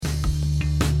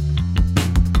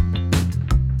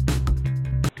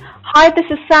Hi, this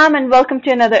is Sam and welcome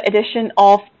to another edition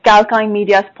of Kalkine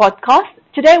Media's podcast.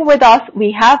 Today with us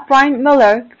we have Brian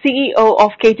Miller, CEO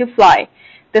of K2fly.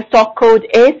 The stock code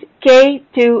is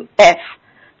K2F.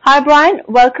 Hi Brian,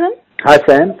 welcome. Hi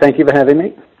Sam, thank you for having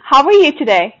me. How are you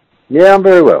today? Yeah, I'm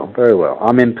very well, very well.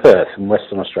 I'm in Perth in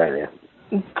Western Australia.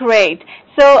 Great.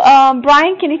 So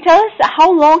Brian, can you tell us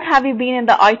how long have you been in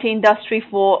the IT industry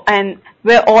for and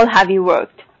where all have you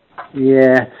worked?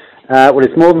 Yeah, well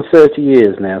it's more than 30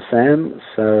 years now, Sam,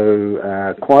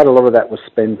 so quite a lot of that was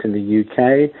spent in the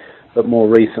UK, but more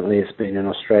recently it's been in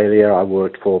Australia. I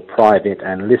worked for private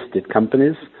and listed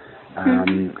companies,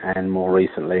 and more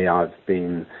recently I've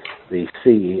been the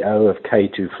CEO of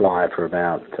K2fly for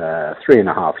about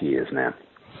 3.5 years now.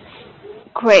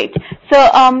 Great. So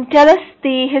tell us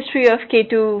the history of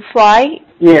K2fly.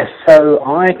 Yes, so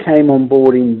I came on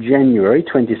board in January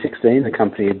 2016. The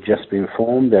company had just been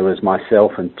formed. There was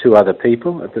myself and 2 other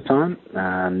people at the time.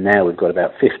 Now we've got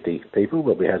about 50 people,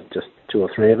 but we had just 2 or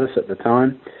 3 of us at the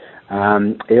time.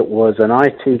 It was an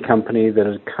IT company that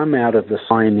had come out of the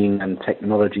signing and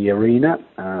technology arena,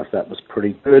 so that was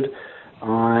pretty good.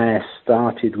 I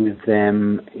started with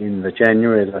them in the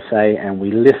January, as I say, and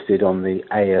we listed on the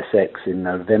ASX in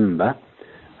November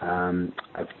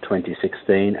of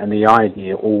 2016. And the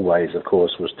idea always, of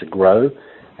course, was to grow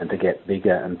and to get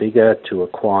bigger and bigger, to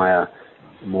acquire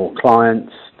more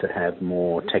clients, to have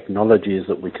more technologies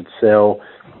that we could sell,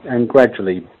 and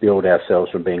gradually build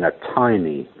ourselves from being a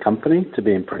tiny company to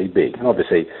being pretty big. And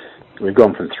obviously, we've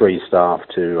gone from 3 staff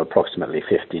to approximately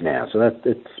 50 now, so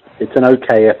it's an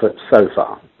okay effort so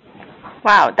far.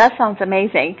 Wow, that sounds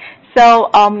amazing. So,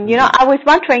 I was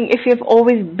wondering if you've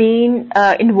always been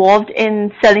involved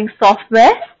in selling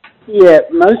software? Yeah,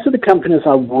 most of the companies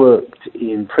I worked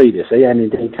in previously, and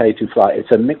indeed K2fly,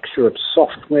 it's a mixture of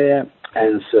software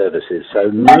and services.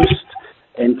 So most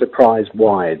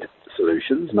enterprise-wide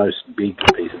solutions, most big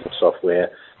pieces of software,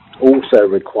 also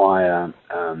require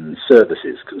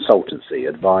services, consultancy,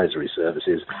 advisory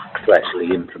services to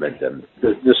actually implement them.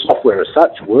 The software as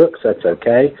such works, that's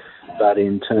okay, but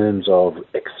in terms of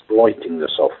exploiting the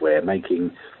software,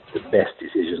 making the best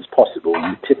decisions possible,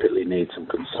 you typically need some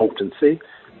consultancy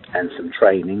and some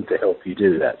training to help you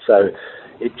do that. So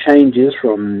it changes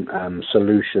from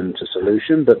solution to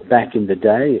solution, but back in the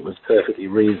day it was perfectly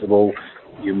reasonable.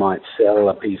 You might sell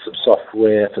a piece of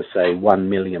software for, say, £1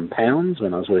 million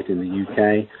when I was working in the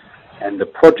UK, and the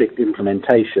project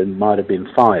implementation might have been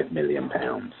 £5 million.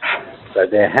 So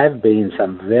there have been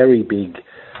some very big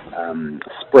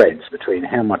spreads between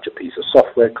how much a piece of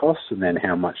software costs and then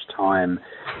how much time,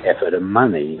 effort and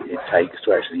money it takes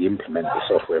to actually implement the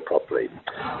software properly.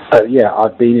 So yeah,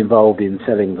 I've been involved in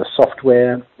selling the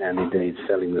software and indeed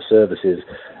selling the services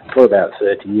for about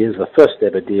 30 years. The first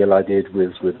ever deal I did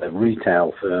was with a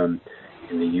retail firm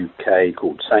in the UK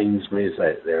called Sainsbury's.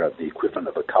 They're the equivalent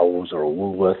of a Coles or a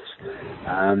Woolworths.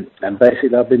 And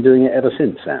basically I've been doing it ever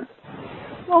since, Sam.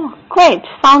 Oh, great.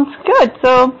 Sounds good.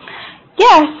 So,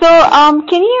 yeah, so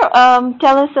can you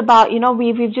tell us about,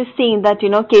 we've just seen that,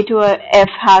 K2F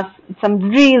has some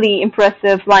really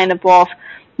impressive lineup of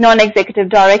non-executive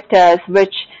directors,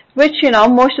 which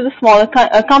most of the smaller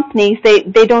companies,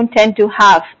 they don't tend to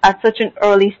have at such an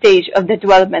early stage of the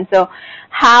development. So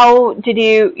how did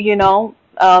you,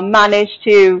 manage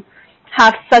to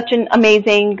have such an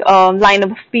amazing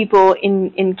lineup of people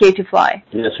in K2fly?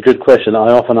 Yeah, it's a good question.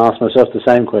 I often ask myself the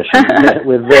same question.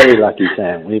 We're very lucky,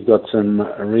 Sam. We've got some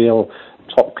real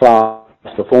top-class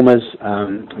performers.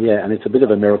 And it's a bit of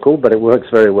a miracle, but it works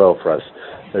very well for us.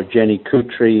 So Jenny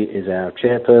Kutri is our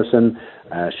chairperson.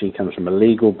 She comes from a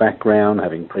legal background,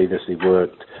 having previously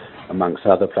worked, amongst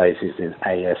other places, in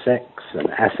ASX and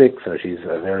ASIC, so she's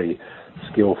a very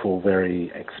skillful,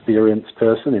 very experienced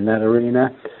person in that arena.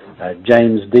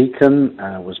 James Deacon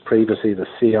was previously the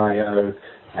CIO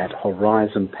at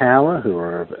Horizon Power, who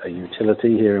are a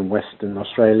utility here in Western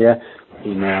Australia.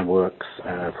 He now works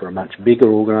for a much bigger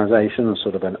organisation, a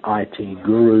sort of an IT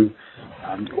guru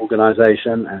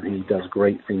organisation, and he does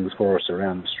great things for us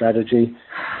around the strategy.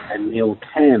 And Neil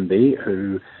Canby,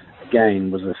 who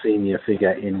again was a senior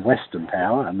figure in Western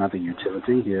Power, another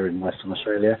utility here in Western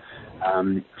Australia,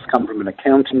 has come from an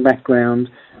accounting background,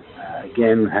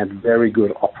 again had very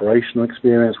good operational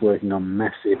experience working on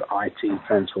massive IT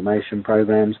transformation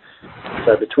programs.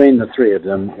 So between the 3 of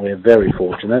them, we're very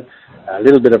fortunate. A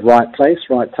little bit of right place,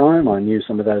 right time. I knew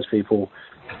some of those people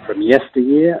from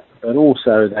yesteryear, but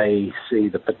also they see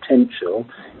the potential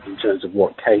in terms of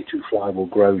what K2fly will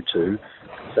grow to.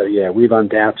 So yeah, we've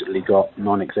undoubtedly got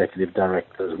non-executive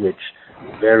directors, which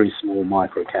very small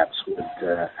microcaps would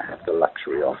have the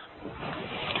luxury of.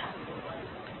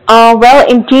 Well,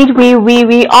 indeed,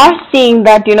 we are seeing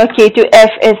that, K2F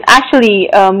is actually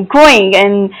growing.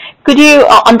 And could you,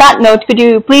 on that note, could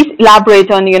you please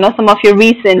elaborate on, some of your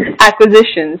recent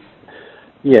acquisitions?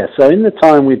 Yeah, so in the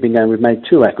time we've been going, we've made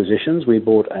two acquisitions. We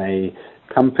bought a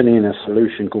company and a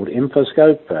solution called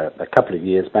Infoscope a couple of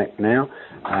years back now.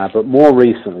 But more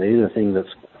recently, the thing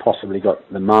that's possibly got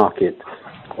the market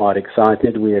quite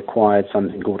excited, we acquired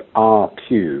something called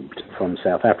R-Cubed from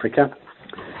South Africa.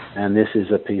 And this is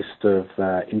a piece of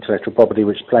intellectual property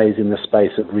which plays in the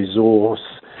space of resource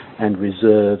and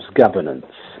reserves governance.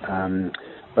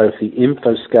 Both the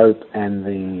Infoscope and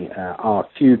the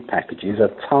R-Cubed packages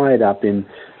are tied up in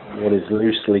what is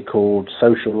loosely called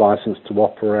social license to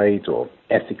operate, or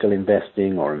ethical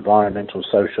investing, or environmental,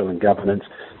 social and governance.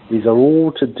 These are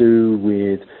all to do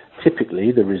with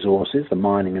typically the resources, the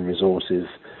mining and resources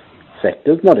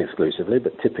sectors, not exclusively,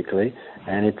 but typically,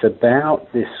 and it's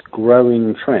about this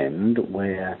growing trend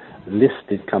where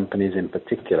listed companies in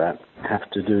particular have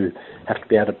to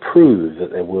be able to prove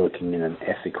that they're working in an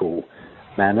ethical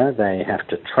manner. They have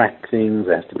to track things.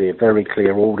 There has to be a very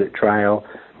clear audit trail.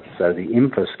 So the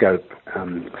Infoscope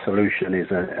solution is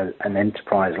an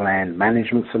enterprise land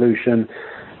management solution,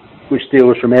 which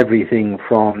deals from everything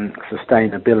from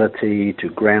sustainability to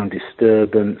ground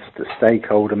disturbance to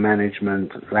stakeholder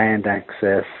management, land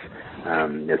access,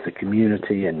 there's the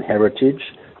community and heritage.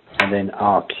 And then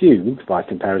R-Cubed, by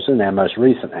comparison, our most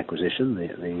recent acquisition,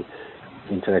 the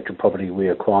intellectual property we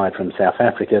acquired from South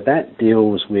Africa, that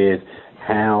deals with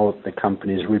how the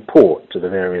companies report to the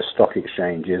various stock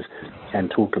exchanges and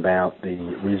talk about the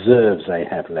reserves they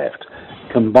have left.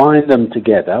 Combine them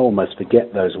together, almost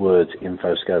forget those words,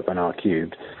 Infoscope and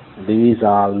R-Cubed. These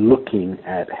are looking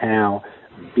at how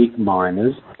big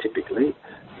miners, typically,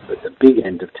 at the big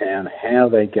end of town, how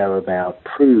they go about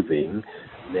proving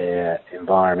their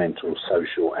environmental,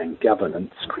 social and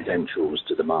governance credentials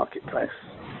to the marketplace.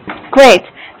 Great.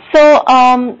 So,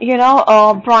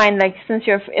 Brian, like, since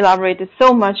you've elaborated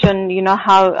so much on,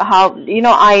 how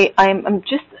I'm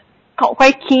just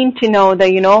quite keen to know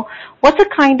that, what's the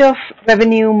kind of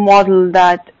revenue model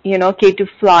that,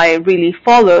 K2fly really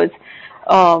follows.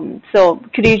 So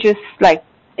could you just,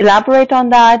 elaborate on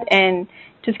that and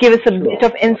just give us a bit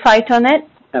of insight on it?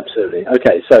 Absolutely.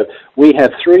 Okay, so we have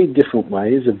three different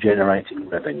ways of generating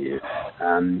revenue.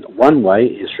 One way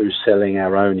is through selling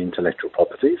our own intellectual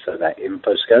property, so that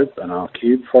Infoscope and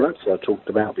R-Cubed products I talked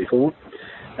about before.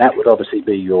 That would obviously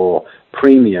be your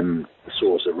premium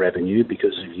source of revenue,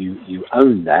 because if you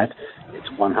own that, it's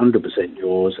 100%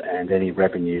 yours, and any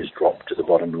revenues drop to the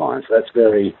bottom line. So that's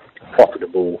very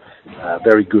profitable,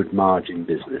 very good margin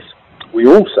business. We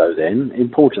also then,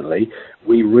 importantly,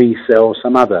 we resell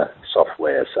some other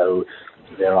software. So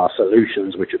there are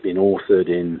solutions which have been authored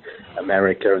in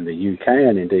America and the UK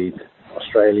and indeed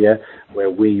Australia, where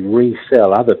we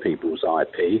resell other people's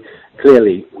IP.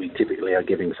 Clearly, we typically are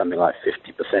giving something like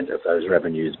 50% of those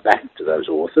revenues back to those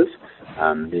authors.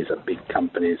 These are big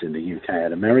companies in the UK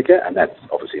and America, and that's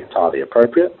obviously entirely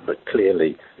appropriate, but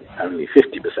clearly only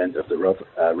 50% of the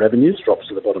revenues drops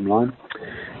to the bottom line.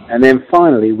 And then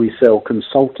finally, we sell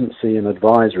consultancy and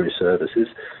advisory services,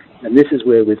 and this is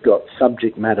where we've got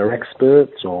subject matter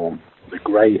experts, or the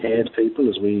grey-haired people,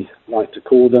 as we like to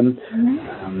call them.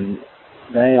 Mm-hmm.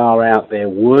 They are out there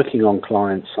working on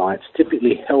client sites,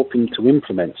 typically helping to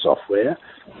implement software,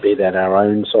 be that our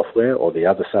own software or the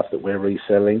other stuff that we're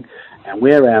reselling. And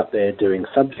we're out there doing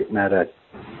subject matter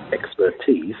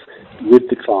expertise with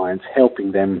the clients,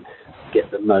 helping them get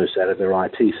the most out of their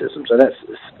IT system. So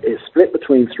it's split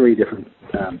between three different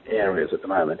areas at the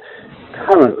moment.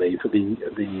 Currently, for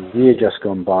the year just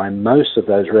gone by, most of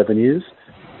those revenues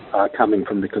are coming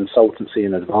from the consultancy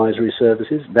and advisory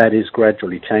services. That is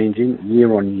gradually changing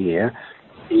year on year,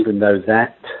 even though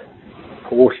that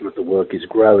portion of the work is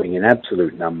growing in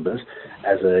absolute numbers.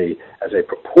 As a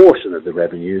proportion of the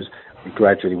revenues, we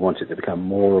gradually want it to become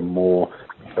more and more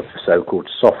of the so-called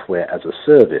software as a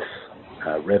service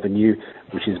revenue,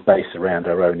 which is based around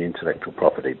our own intellectual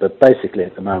property. But basically,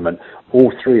 at the moment,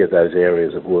 all three of those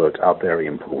areas of work are very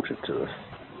important to us.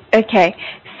 Okay.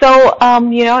 So,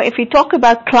 if we talk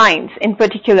about clients in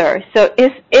particular, so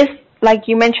is like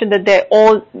you mentioned that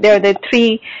they're the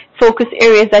three focus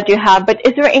areas that you have, but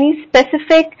is there any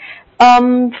specific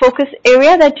focus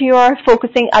area that you are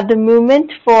focusing at the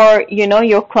moment for,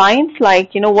 your clients?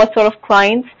 Like, what sort of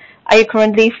clients are you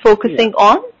currently focusing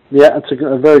on? Yeah, that's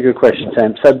a very good question,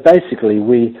 Sam. So basically,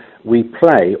 we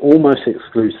play almost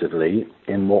exclusively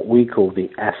in what we call the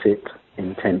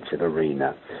asset-intensive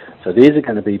arena. So these are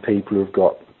going to be people who've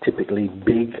got typically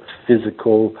big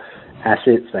physical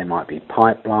assets. They might be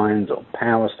pipelines or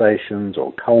power stations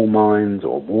or coal mines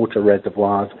or water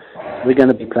reservoirs. We're going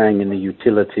to be playing in the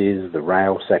utilities, the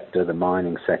rail sector, the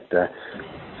mining sector.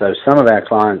 So some of our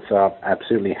clients are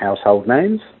absolutely household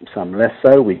names, some less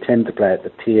so. We tend to play at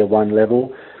the tier 1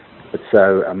 level. But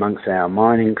so amongst our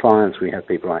mining clients, we have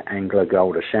people like Anglo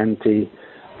Gold Ashanti,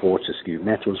 Fortescue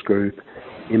Metals Group,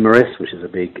 Imerys, which is a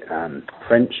big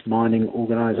French mining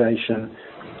organisation.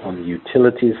 On the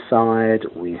utilities side,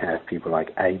 we have people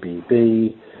like ABB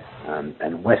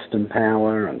and Western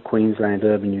Power and Queensland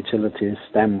Urban Utilities,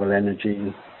 Stanwell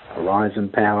Energy, Horizon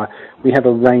Power. We have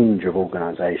a range of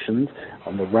organisations.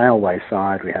 On the railway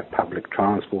side, we have Public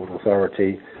Transport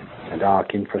Authority and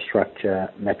ARC Infrastructure,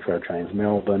 Metro Trains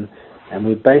Melbourne. And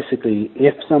we basically,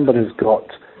 if somebody's got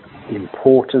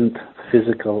important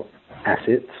physical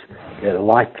assets, they're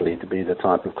likely to be the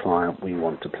type of client we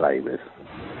want to play with.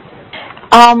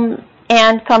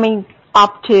 And coming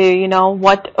up to,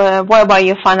 what about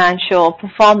your financial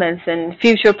performance and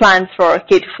future plans for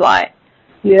K2fly?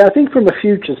 Yeah, I think from a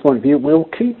futures point of view, we'll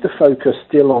keep the focus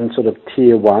still on sort of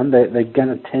tier 1. They're going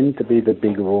to tend to be the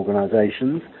bigger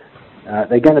organisations.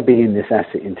 They're going to be in this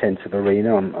asset-intensive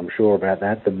arena, I'm sure about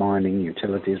that, the mining,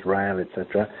 utilities, rail,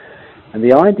 etc. And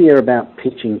the idea about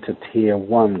pitching to tier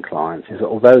 1 clients is that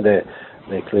although they're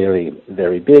clearly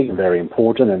very big and very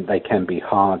important and they can be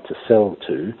hard to sell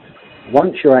to,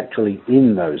 once you're actually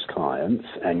in those clients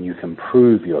and you can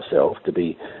prove yourself to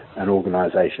be an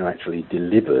organisation who actually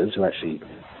delivers, who actually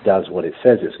does what it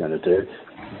says it's going to do,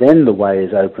 then the way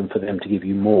is open for them to give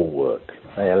you more work.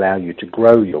 They allow you to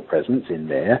grow your presence in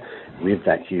there with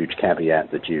that huge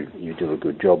caveat that you do a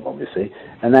good job, obviously.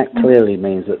 And that clearly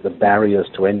means that the barriers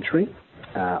to entry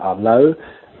are low,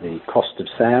 the cost of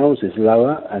sales is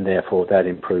lower, and therefore that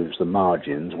improves the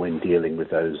margins when dealing with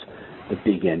the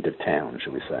big end of town,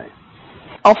 shall we say.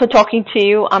 Also talking to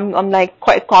you, I'm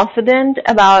quite confident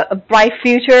about a bright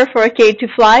future for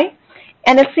K2fly.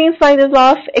 And it seems like there's a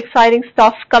lot of exciting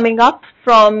stuff coming up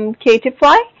from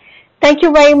K2fly. Thank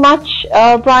you very much,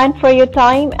 Brian, for your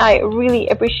time. I really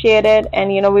appreciate it. And,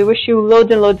 we wish you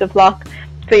loads and loads of luck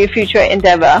for your future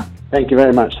endeavor. Thank you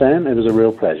very much, Sam. It was a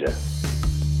real pleasure.